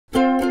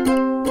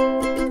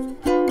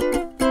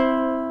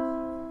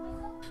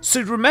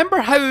So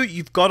remember how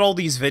you've got all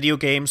these video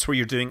games where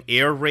you're doing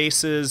air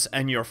races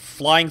and you're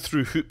flying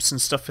through hoops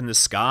and stuff in the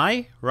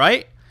sky,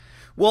 right?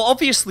 Well,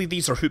 obviously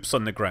these are hoops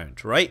on the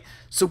ground, right?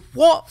 So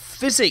what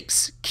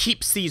physics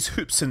keeps these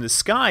hoops in the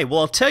sky? Well,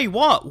 I'll tell you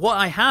what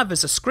I have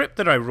is a script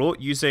that I wrote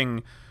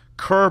using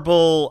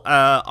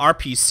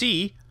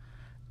KerbalRPC,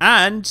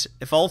 and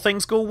if all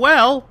things go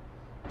well,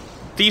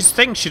 these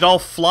things should all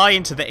fly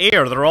into the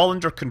air. They're all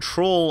under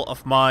control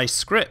of my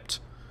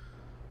script.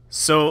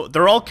 So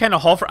they're all kind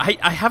of hover.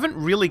 I haven't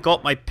really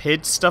got my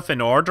PID stuff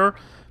in order,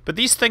 but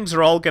these things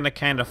are all going to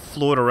kind of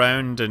float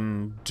around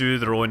and do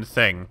their own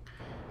thing.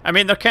 I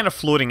mean, they're kind of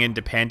floating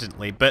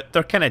independently, but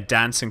they're kind of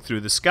dancing through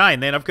the sky.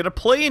 And then I've got a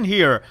plane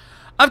here.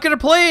 I've got a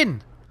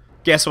plane!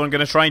 Guess what I'm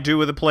going to try and do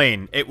with a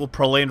plane? It will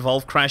probably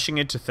involve crashing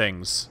into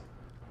things.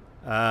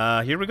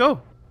 Here we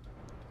go.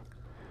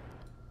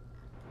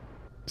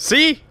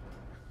 See?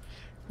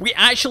 We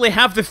actually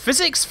have the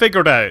physics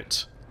figured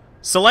out.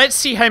 So let's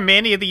see how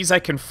many of these I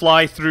can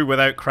fly through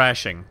without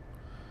crashing.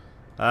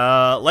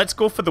 Let's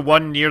go for the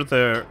one near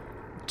the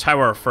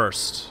tower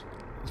first.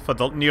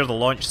 Near the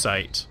launch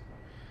site.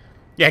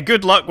 Yeah,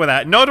 good luck with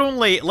that. Not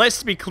only,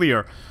 let's be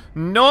clear,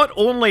 not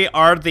only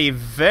are they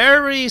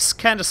very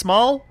kind of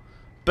small,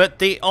 but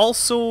they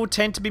also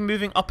tend to be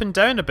moving up and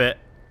down a bit.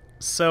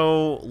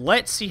 So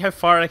let's see how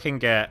far I can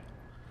get.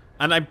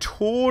 And I'm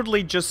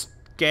totally just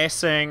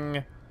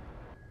guessing...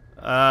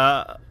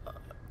 Oh!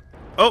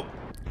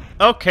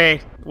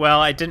 Okay, well,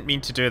 I didn't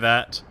mean to do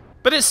that.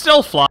 But it's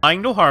still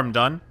flying, no harm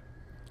done.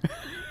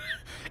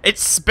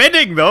 It's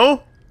spinning,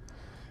 though!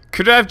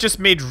 Could I have just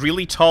made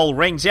really tall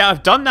rings? Yeah,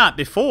 I've done that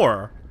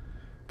before.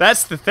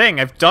 That's the thing,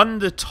 I've done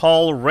the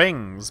tall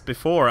rings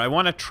before. I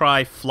want to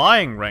try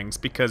flying rings,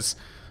 because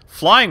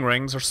flying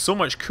rings are so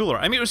much cooler.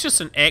 I mean, it was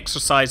just an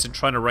exercise in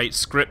trying to write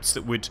scripts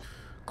that would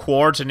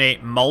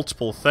coordinate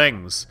multiple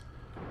things.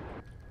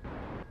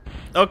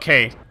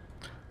 Okay.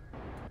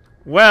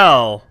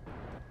 Well...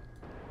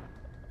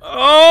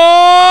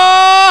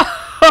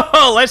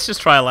 Oh! Let's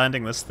just try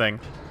landing this thing.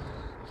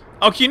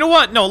 Okay, you know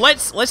what? No,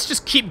 let's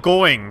just keep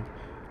going.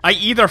 I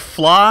either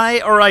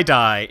fly or I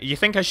die. You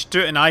think I should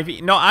do it in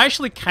IV? No, I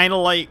actually kind of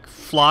like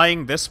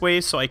flying this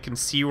way so I can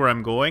see where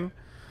I'm going.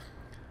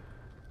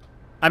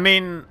 I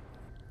mean...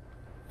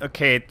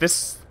 Okay,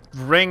 this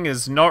ring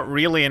is not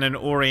really in an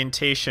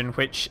orientation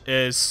which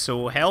is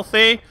so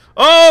healthy.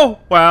 Oh!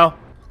 Wow.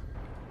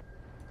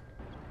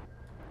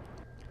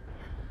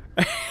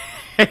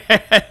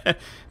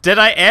 Did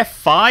I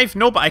F5?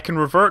 No, but I can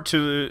revert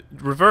to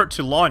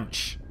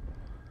launch.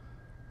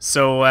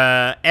 So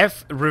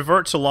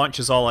revert to launch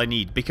is all I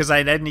need, because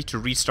I then need to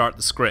restart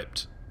the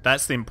script.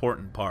 That's the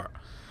important part.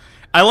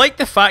 I like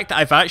the fact that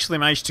I've actually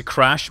managed to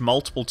crash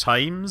multiple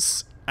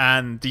times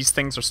and these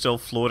things are still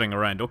floating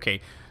around. Okay,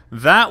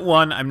 that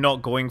one I'm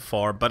not going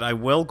for, but I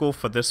will go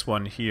for this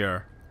one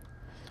here.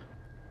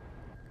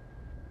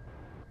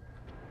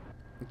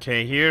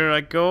 Okay, here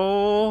I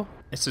go.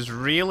 This is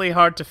really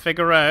hard to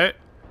figure out.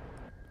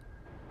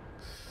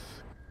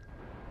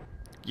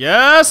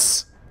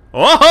 Yes!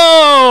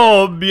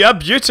 Oh, yeah,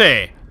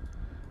 beauty!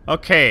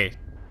 Okay,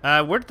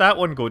 where'd that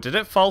one go? Did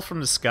it fall from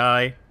the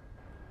sky?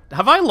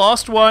 Have I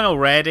lost one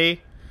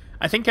already?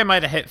 I think I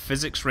might have hit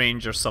physics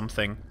range or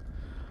something.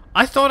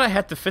 I thought I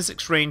had the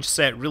physics range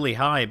set really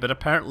high, but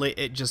apparently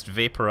it just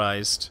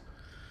vaporized.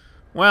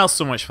 Well,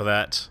 so much for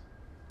that.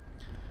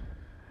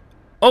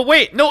 Oh,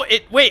 wait, no,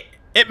 wait,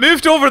 it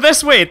moved over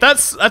this way.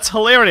 That's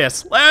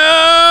hilarious.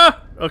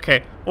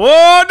 Okay.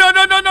 Oh, no,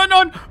 no, no, no,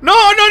 no, no,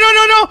 no, no, no,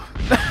 no, no.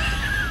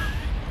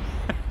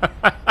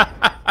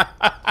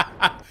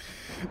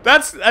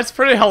 That's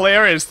pretty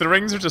hilarious. The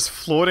rings are just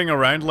floating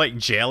around like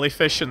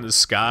jellyfish in the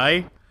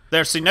sky.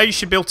 There, so now you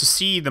should be able to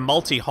see the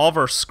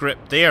multi-hover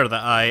script there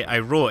that I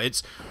wrote.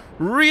 It's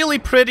really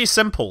pretty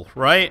simple,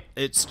 right?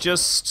 It's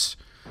just...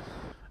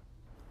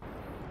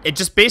 It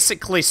just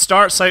basically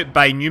starts out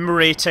by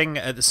enumerating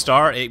at the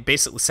start. It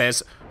basically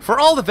says, for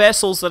all the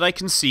vessels that I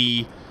can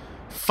see,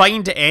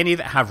 find any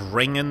that have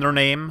ring in their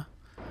name.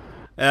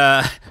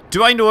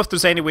 Do I know if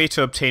there's any way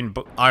to obtain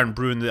iron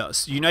brew in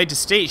the United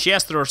States?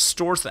 Yes, there are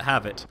stores that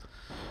have it.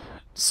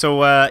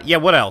 So, yeah,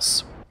 what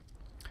else?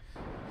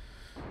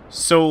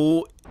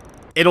 So,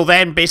 it'll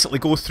then basically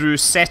go through,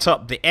 set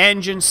up the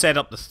engine, set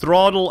up the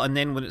throttle, and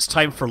then when it's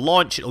time for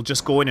launch, it'll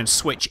just go in and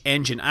switch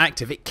engine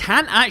active. It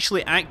can't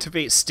actually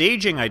activate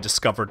staging, I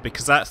discovered,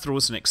 because that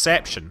throws an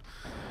exception.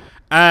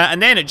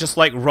 And then it just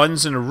like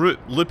runs in a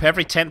loop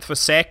every 10th of a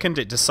second.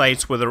 It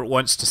decides whether it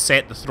wants to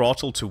set the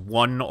throttle to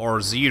 1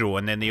 or 0,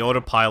 and then the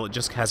autopilot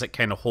just has it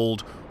kind of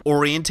hold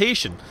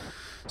orientation.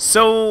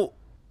 So,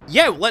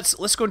 yeah,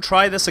 let's go and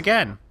try this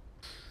again.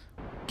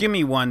 Give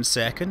me 1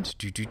 second.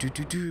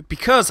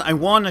 Because I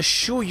want to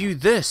show you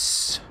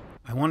this.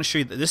 I want to show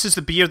you that this is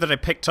the beer that I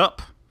picked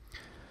up.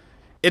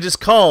 It is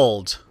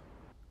called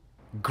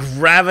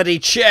Gravity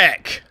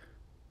Check.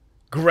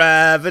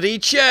 Gravity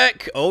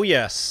Check. Oh,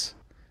 yes.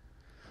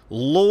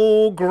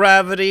 Low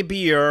gravity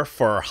beer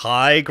for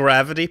high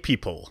gravity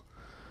people.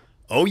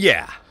 Oh,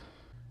 yeah.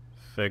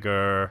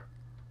 Figure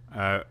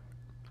out.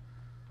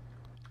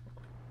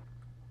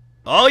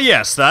 Oh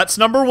yes, that's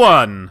number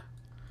 1.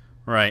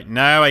 Right,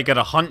 now I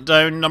gotta hunt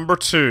down number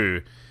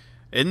 2.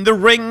 In the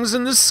rings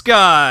in the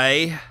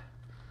sky.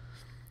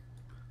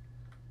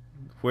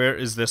 Where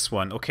is this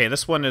one? Okay,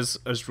 this one is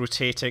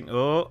rotating.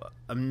 Oh,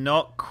 I'm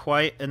not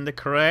quite in the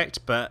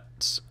correct,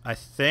 but I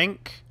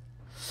think...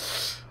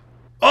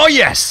 Oh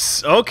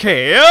yes!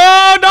 Okay.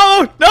 Oh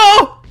no!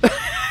 No!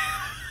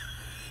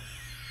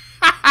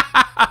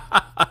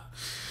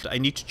 I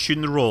need to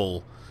tune the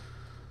roll.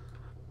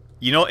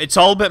 You know, it's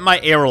all about my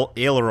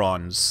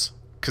ailerons,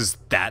 because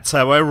that's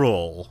how I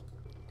roll.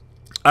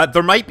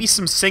 There might be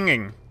some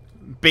singing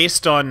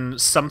based on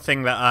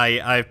something that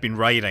I've been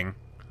writing.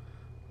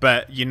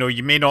 But, you know,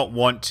 you may not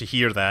want to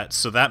hear that,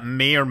 so that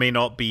may or may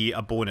not be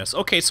a bonus.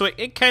 Okay, so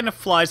it kind of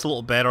flies a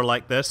little better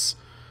like this.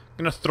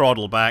 I'm going to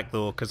throttle back,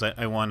 though, because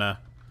I want to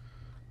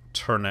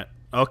turn it.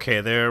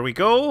 Okay, there we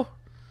go.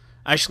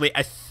 Actually,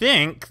 I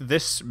think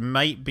this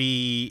might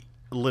be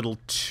a little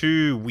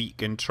too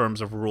weak in terms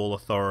of roll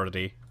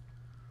authority.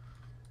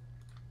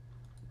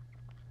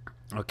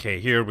 Okay,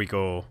 here we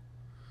go.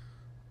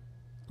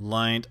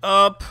 Lined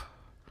up.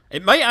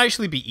 It might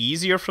actually be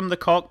easier from the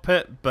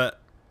cockpit, but...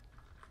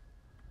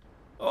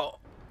 Oh,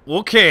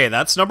 okay,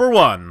 that's number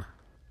 1.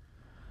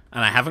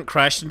 And I haven't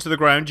crashed into the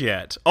ground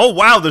yet. Oh,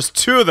 wow, there's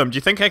 2 of them. Do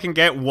you think I can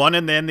get one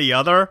and then the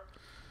other?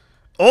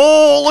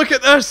 Oh, look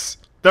at this!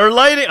 They're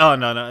lighting... Oh,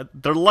 no, no.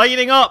 They're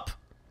lighting up.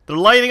 They're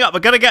lighting up. I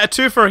gotta get a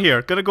twofer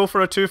here. Gotta go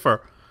for a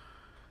twofer.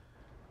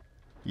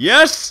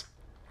 Yes!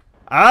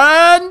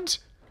 And...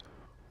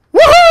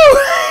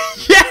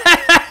 Woohoo!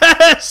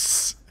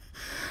 Yes!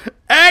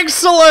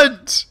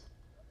 Excellent!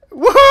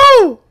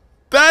 Woohoo!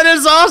 That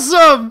is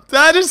awesome!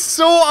 That is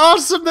so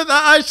awesome that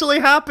that actually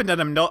happened,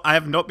 and I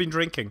have not been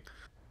drinking.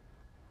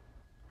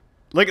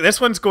 Look, this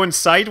one's going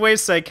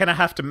sideways, so I kind of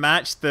have to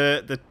match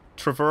the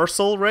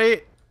traversal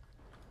rate.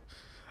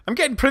 I'm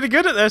getting pretty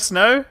good at this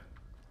now.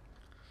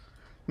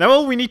 Now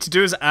all we need to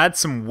do is add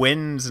some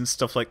winds and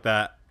stuff like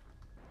that.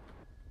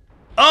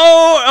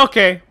 Oh,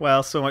 okay.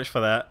 Well, so much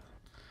for that.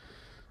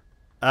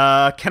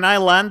 Can I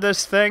land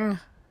this thing?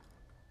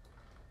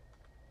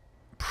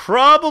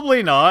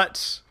 Probably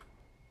not.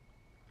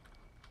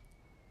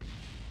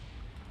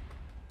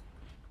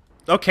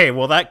 Okay,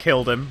 well that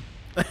killed him.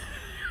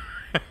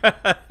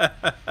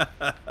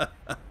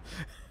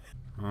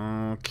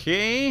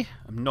 Okay,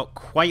 I'm not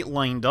quite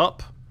lined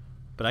up,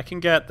 but I can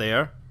get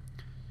there.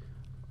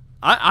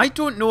 I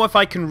don't know if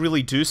I can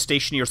really do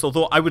stationeers,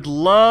 although I would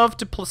love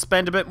to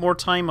spend a bit more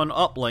time on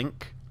uplink.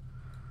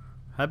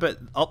 How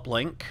about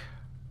uplink?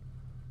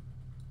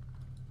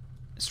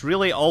 It's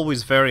really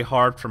always very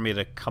hard for me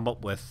to come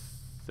up with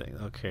things.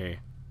 Okay.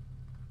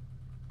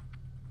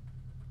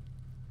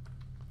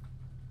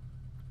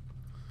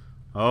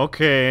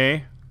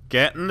 Okay.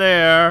 Getting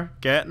there.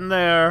 Getting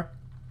there.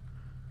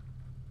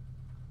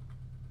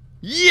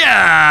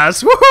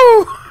 Yes!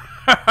 Woohoo!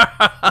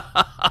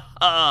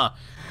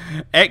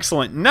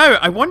 Excellent. Now,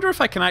 I wonder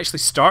if I can actually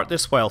start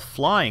this while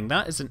flying.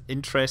 That is an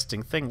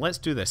interesting thing. Let's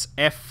do this.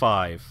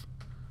 F5.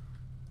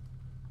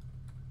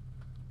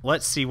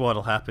 Let's see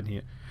what'll happen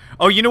here.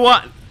 Oh, you know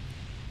what?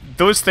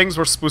 Those things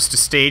were supposed to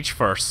stage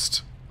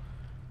first.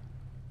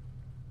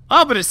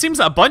 Oh, but it seems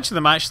that a bunch of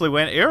them actually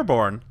went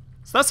airborne.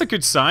 So that's a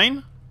good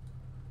sign.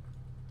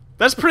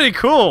 That's pretty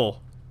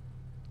cool.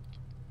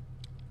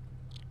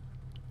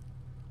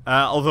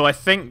 Although I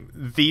think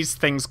these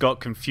things got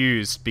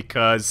confused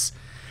because...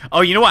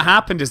 Oh, you know what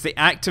happened is the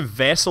active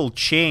vessel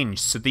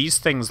changed, so these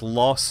things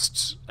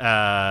lost...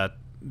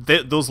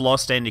 those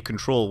lost any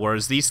control,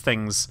 whereas these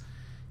things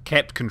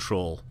kept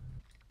control.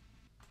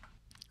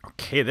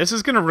 Okay, this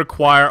is going to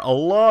require a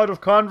lot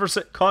of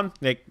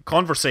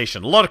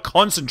conversation, a lot of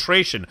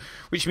concentration,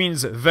 which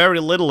means very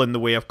little in the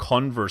way of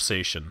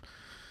conversation,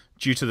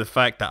 due to the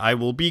fact that I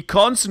will be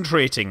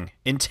concentrating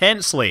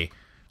intensely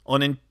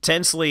on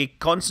intensely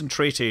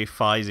concentrative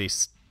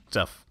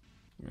stuff.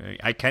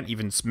 I can't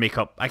even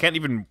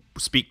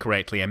speak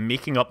correctly. I'm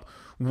making up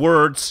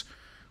words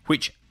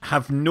which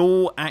have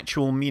no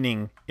actual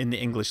meaning in the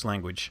English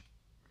language.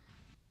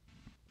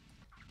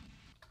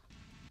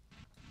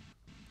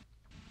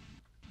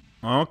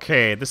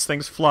 Okay, this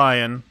thing's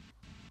flying.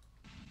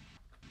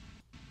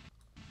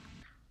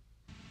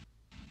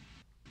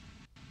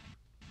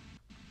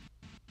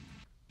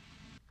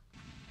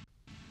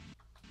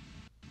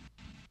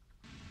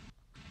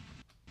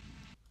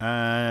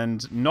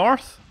 And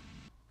north?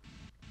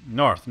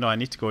 North. No, I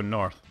need to go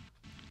north.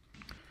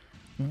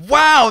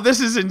 Wow, this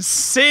is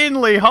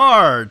insanely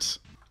hard!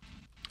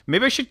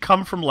 Maybe I should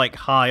come from, like,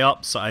 high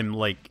up so I'm,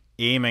 like,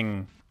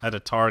 aiming at a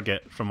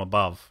target from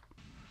above.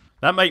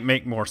 That might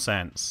make more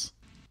sense.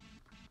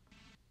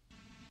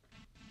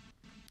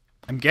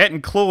 I'm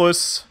getting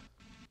close.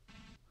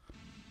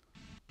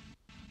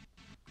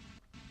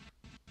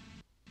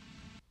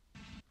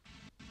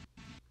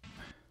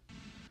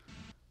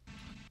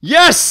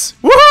 Yes!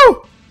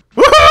 Woohoo!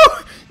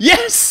 Woohoo!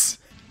 Yes!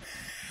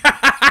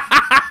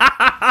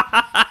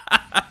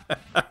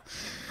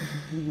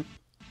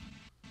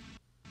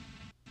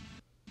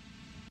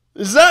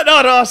 Is that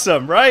not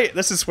awesome, right?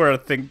 This is where I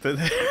think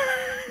that...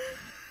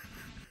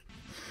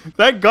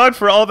 Thank God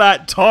for all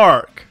that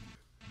torque.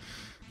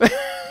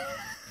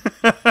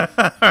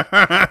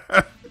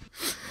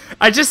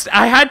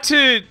 I had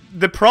to,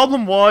 the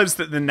problem was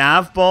that the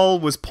nav ball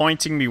was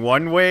pointing me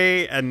one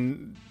way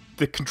and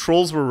the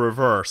controls were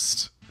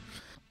reversed.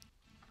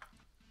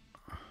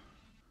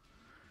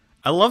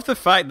 I love the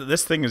fact that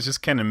this thing is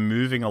just kind of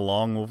moving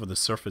along over the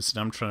surface and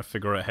I'm trying to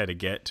figure out how to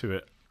get to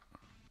it.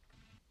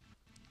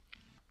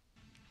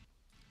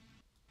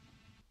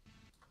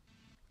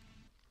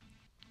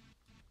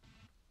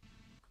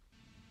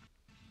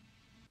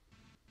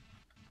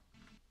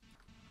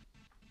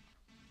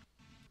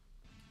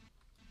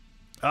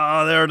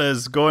 Oh, there it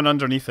is, going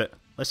underneath it.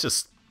 Let's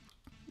just...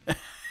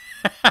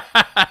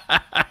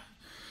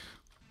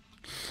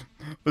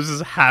 Let's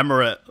just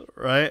hammer it,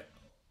 right?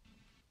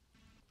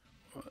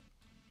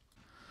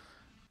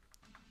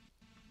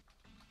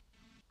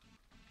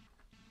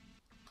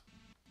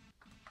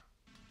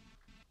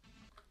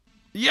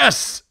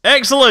 Yes!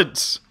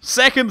 Excellent!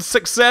 Second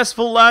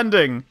successful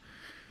landing.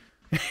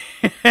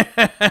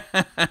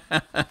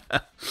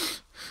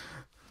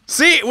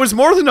 See, it was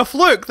more than a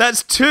fluke.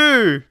 That's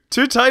two.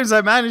 2 times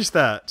I managed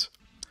that.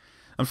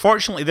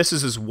 Unfortunately, this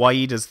is as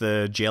wide as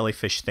the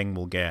jellyfish thing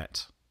will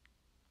get.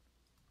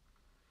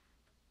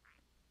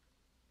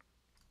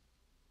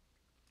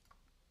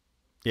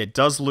 It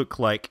does look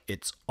like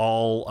it's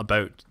all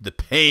about the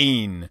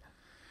pain.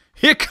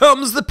 Here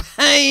comes the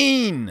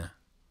pain!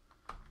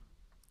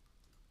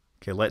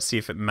 Okay, let's see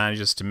if it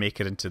manages to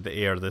make it into the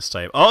air this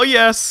time. Oh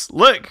yes!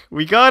 Look!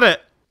 We got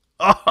it!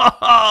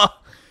 Oh,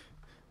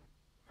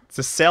 it's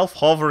a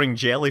self-hovering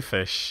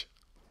jellyfish.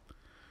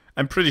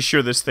 I'm pretty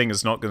sure this thing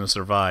is not going to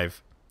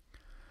survive.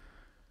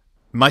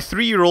 My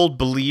 3-year-old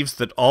believes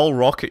that all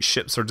rocket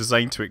ships are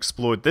designed to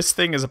explode. This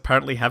thing is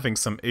apparently having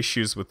some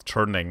issues with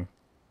turning.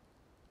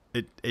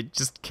 It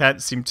just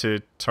can't seem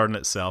to turn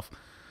itself.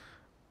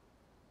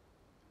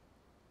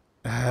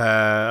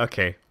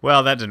 Okay.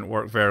 Well, that didn't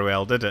work very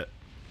well, did it?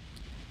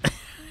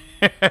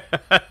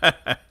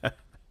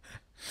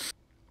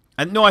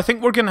 And no, I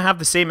think we're going to have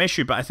the same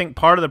issue, but I think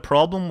part of the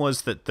problem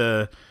was that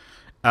the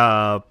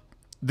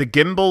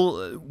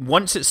gimbal,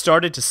 once it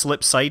started to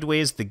slip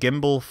sideways, the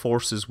gimbal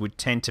forces would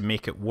tend to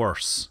make it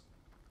worse.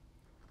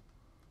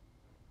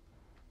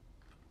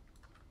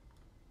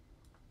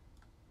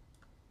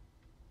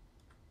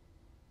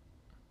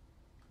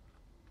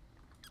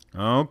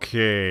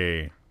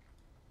 Okay.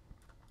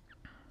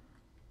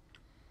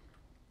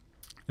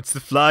 It's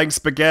the flying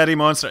spaghetti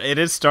monster. It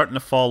is starting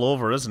to fall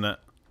over, isn't it?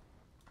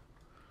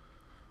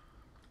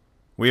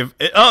 We have...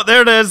 Oh,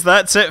 there it is.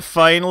 That's it.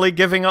 Finally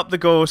giving up the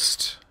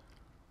ghost.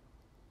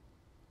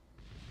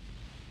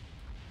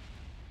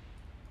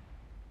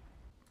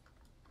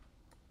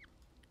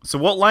 So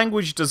what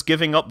language does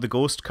giving up the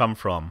ghost come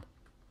from?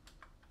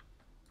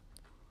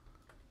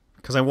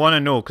 Because I want to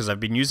know, because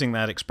I've been using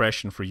that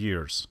expression for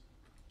years.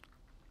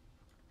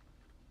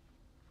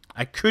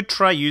 I could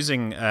try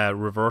using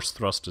reverse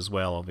thrust as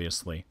well,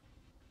 obviously.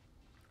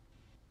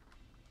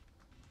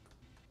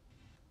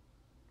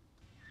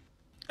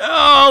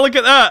 Oh, look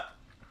at that!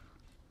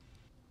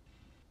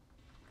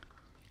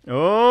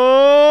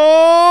 Oh,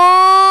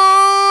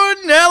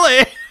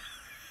 Nelly!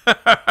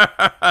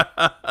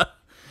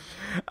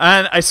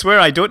 And I swear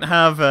I don't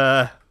have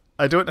the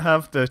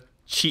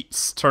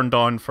cheats turned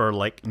on for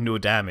like no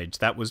damage.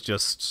 That was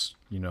just,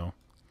 you know,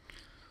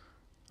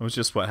 that was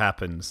just what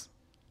happens.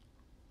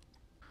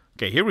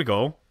 Okay, here we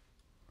go.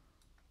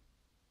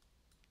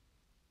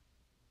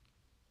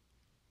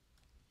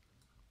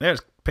 There's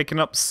picking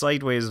up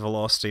sideways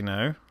velocity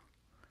now.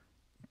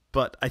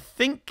 But I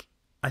think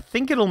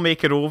it'll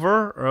make it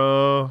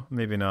over.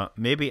 Maybe not.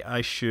 Maybe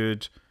I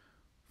should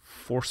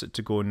force it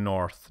to go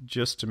north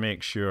just to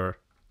make sure.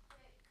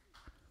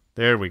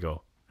 There we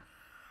go.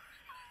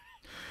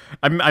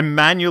 I'm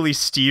manually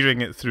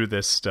steering it through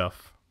this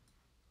stuff.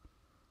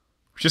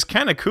 Which is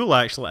kind of cool,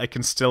 actually. I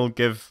can still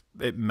give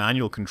it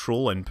manual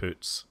control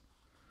inputs.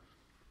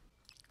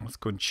 Let's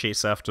go and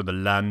chase after the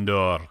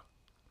lander.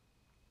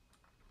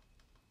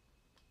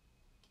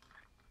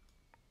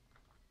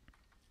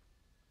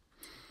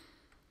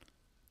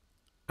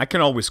 I can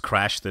always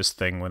crash this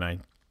thing when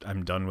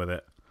I'm done with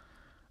it.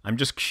 I'm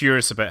just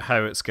curious about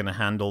how it's going to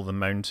handle the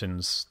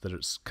mountains that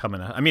it's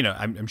coming at. I mean,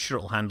 I'm sure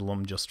it'll handle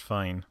them just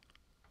fine.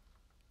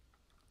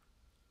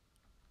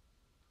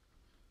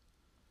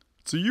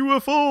 It's a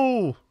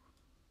UFO!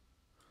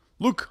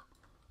 Look!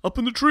 Up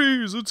in the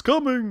trees! It's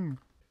coming!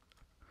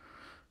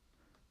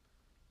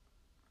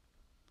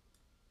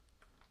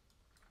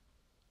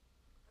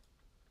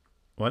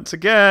 Once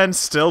again,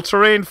 still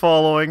terrain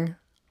following.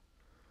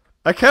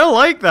 I kind of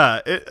like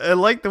that. I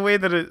like the way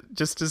that it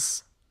just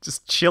is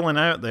just chilling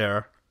out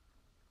there.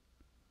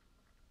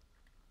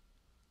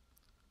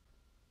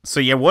 So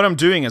yeah, what I'm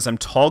doing is I'm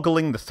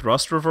toggling the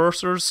thrust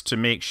reversers to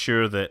make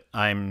sure that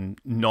I'm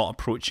not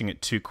approaching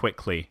it too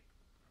quickly.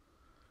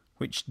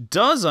 Which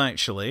does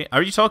actually...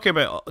 Are you talking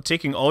about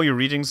taking all your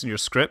readings in your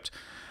script?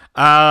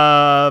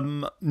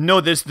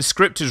 No, the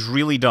script is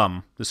really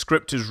dumb. The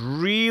script is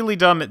really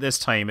dumb at this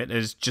time.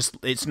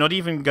 It's not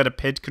even got a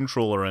PID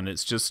controller in.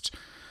 It's just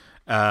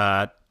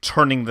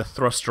turning the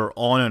thruster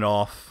on and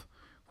off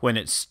when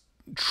it's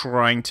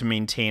trying to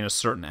maintain a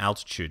certain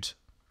altitude.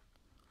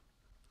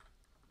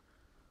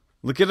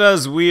 Look at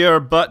us, we are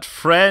but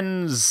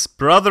friends,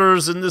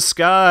 brothers in the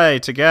sky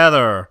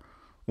together,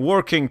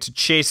 working to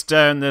chase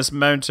down this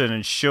mountain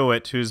and show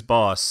it who's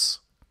boss.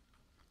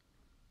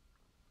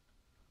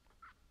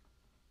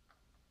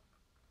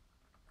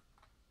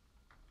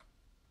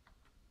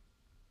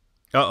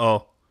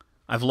 Uh-oh.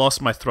 I've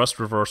lost my thrust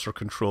reverser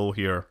control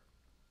here.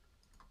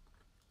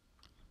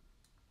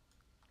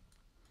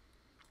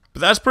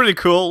 But that's pretty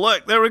cool.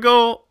 Look, there we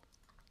go.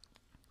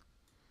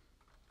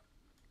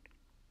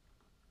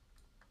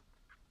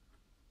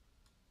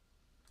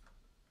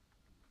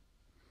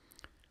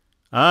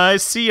 I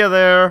see you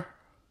there.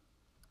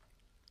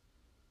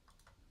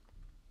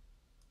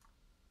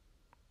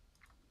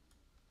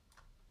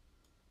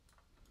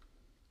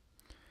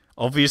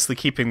 Obviously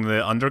keeping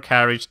the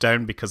undercarriage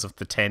down because of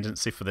the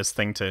tendency for this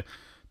thing to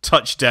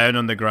touch down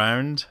on the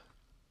ground.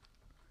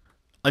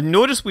 I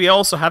notice we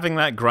also having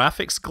that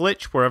graphics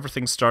glitch where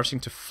everything's starting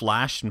to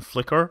flash and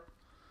flicker.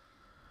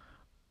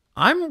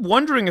 I'm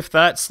wondering if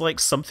that's like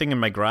something in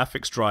my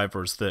graphics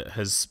drivers that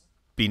has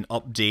been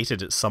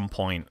updated at some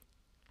point.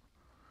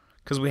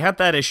 Because we had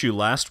that issue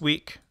last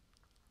week.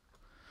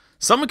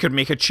 Someone could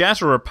make a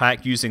Chatterer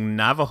pack using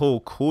Navajo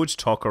Code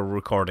Talker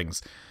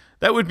recordings.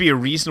 That would be a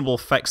reasonable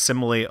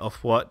facsimile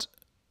of what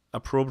a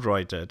probe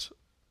droid did.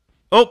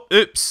 Oh,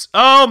 oops.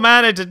 Oh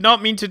man, I did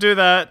not mean to do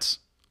that.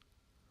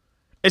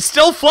 It's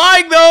still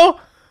flying though!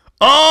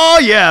 Oh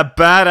yeah,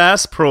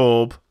 badass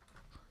probe.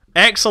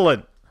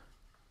 Excellent.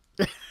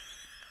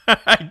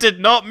 I did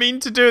not mean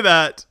to do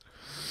that.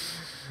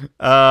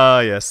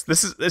 Yes.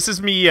 This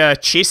is me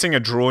chasing a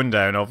drone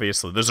down,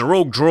 obviously. There's a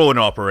rogue drone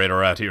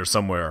operator out here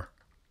somewhere.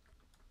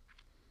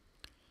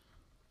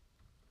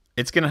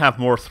 It's gonna have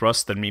more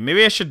thrust than me.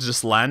 Maybe I should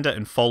just land it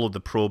and follow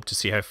the probe to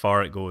see how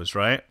far it goes,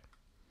 right?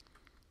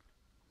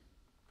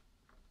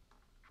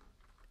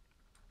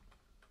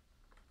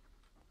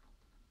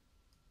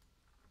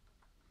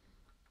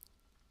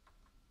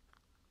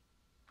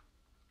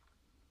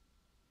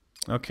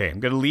 Okay, I'm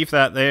gonna leave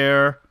that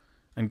there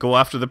and go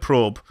after the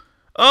probe.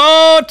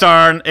 Oh,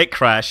 darn, it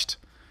crashed.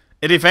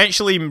 It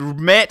eventually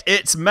met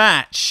its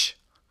match.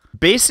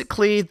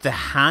 Basically, the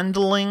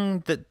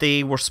handling that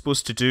they were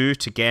supposed to do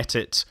to get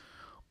it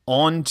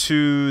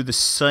onto the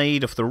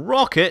side of the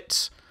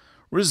rocket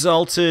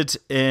resulted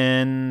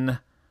in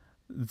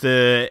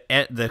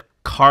the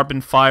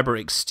carbon fiber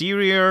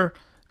exterior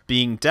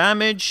being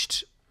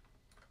damaged.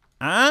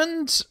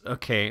 And,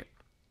 okay.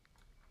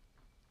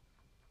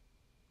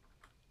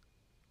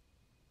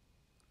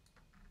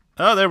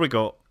 Oh, there we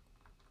go.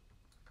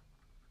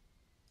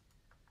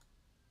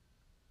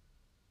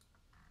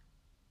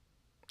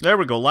 There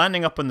we go,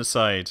 landing up on the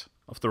side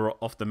of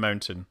the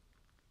mountain.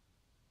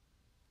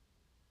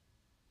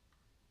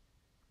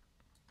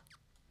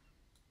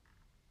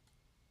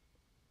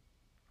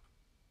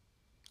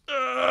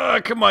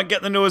 Come on,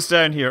 get the nose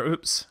down here.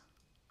 Oops.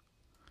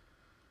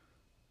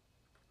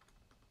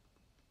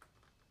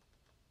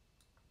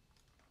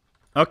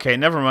 Okay,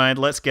 never mind.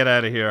 Let's get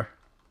out of here.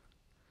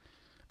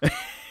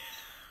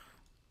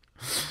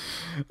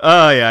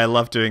 Oh yeah, I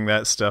love doing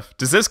that stuff.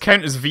 Does this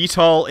count as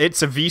VTOL?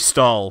 It's a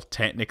VSTOL,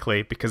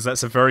 technically, because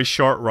that's a very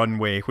short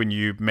runway when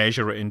you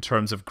measure it in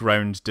terms of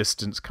ground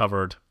distance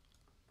covered.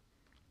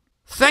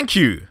 Thank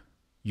you!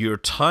 Your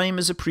time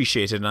is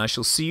appreciated and I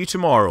shall see you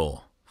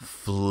tomorrow.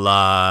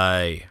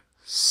 Fly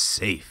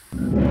safe.